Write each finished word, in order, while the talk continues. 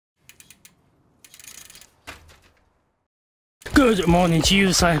Good morning to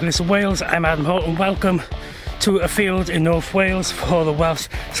you, cyclists of Wales. I'm Adam Holt and welcome to a field in North Wales for the Welsh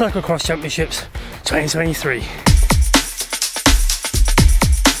Cyclocross Championships 2023.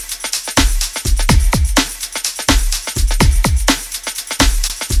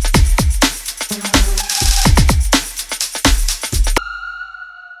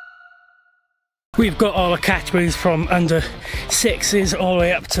 We've got all the categories from under sixes all the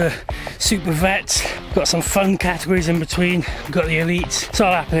way up to super vets. Got some fun categories in between. We've got the elites. It's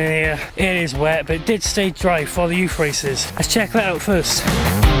all happening here. It is wet, but it did stay dry for the youth races. Let's check that out first.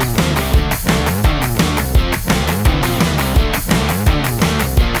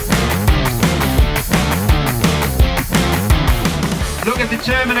 Look at the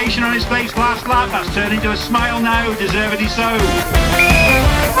determination on his face last lap. That's turned into a smile now, deservedly so.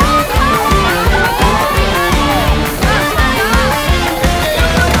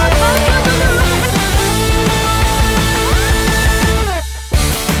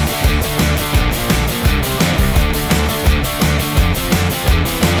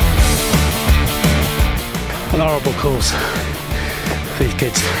 An horrible course for these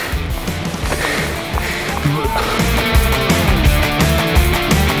kids.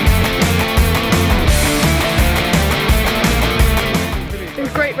 It was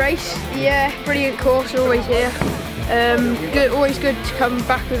a great race, yeah, brilliant course, always here. Always good to come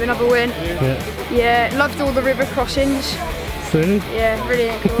back with another win. Yeah, loved all the river crossings. Really? Yeah,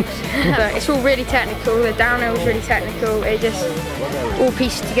 brilliant course. But it's all really technical, the downhill was really technical, it just all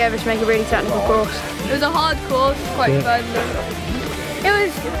pieced together to make a really technical course. It was a hard course, quite fun.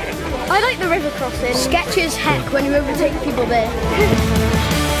 I like the river crossing. Sketchy as heck when you overtake people there.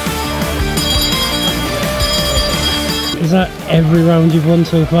 Is that every round you've won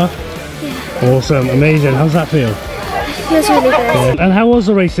so far? Yeah. Awesome, amazing. How's that feel? It feels really good. And how was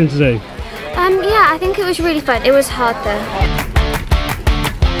the racing today? Yeah, I think it was really fun. It was hard though.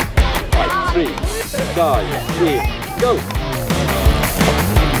 3, 2, 1, go!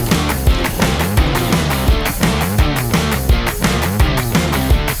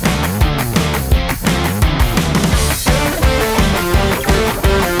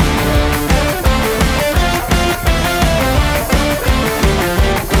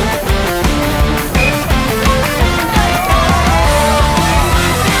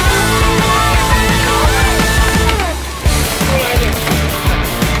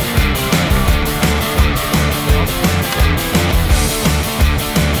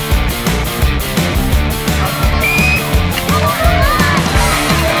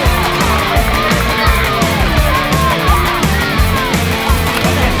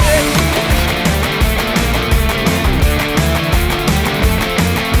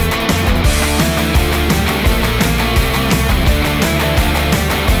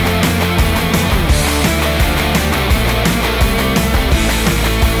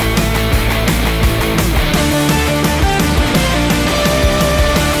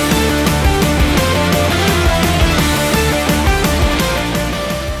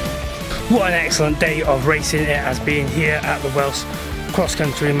 What an excellent day of racing it has been here at the Welsh Cross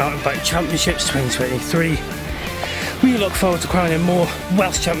Country Mountain Bike Championships 2023. We look forward to crowning more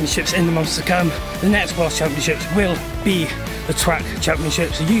Welsh Championships in the months to come. The next Welsh Championships will be the Track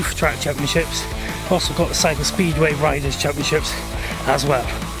Championships, the Youth Track Championships. We've also got the Cycle Speedway Riders Championships as well.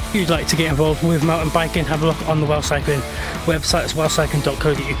 If you'd like to get involved with mountain biking, have a look on the Welsh Cycling website, it's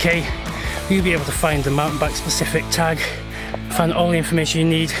welshcycling.co.uk. You'll be able to find the mountain bike specific tag, find all the information you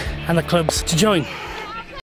need and the clubs to join.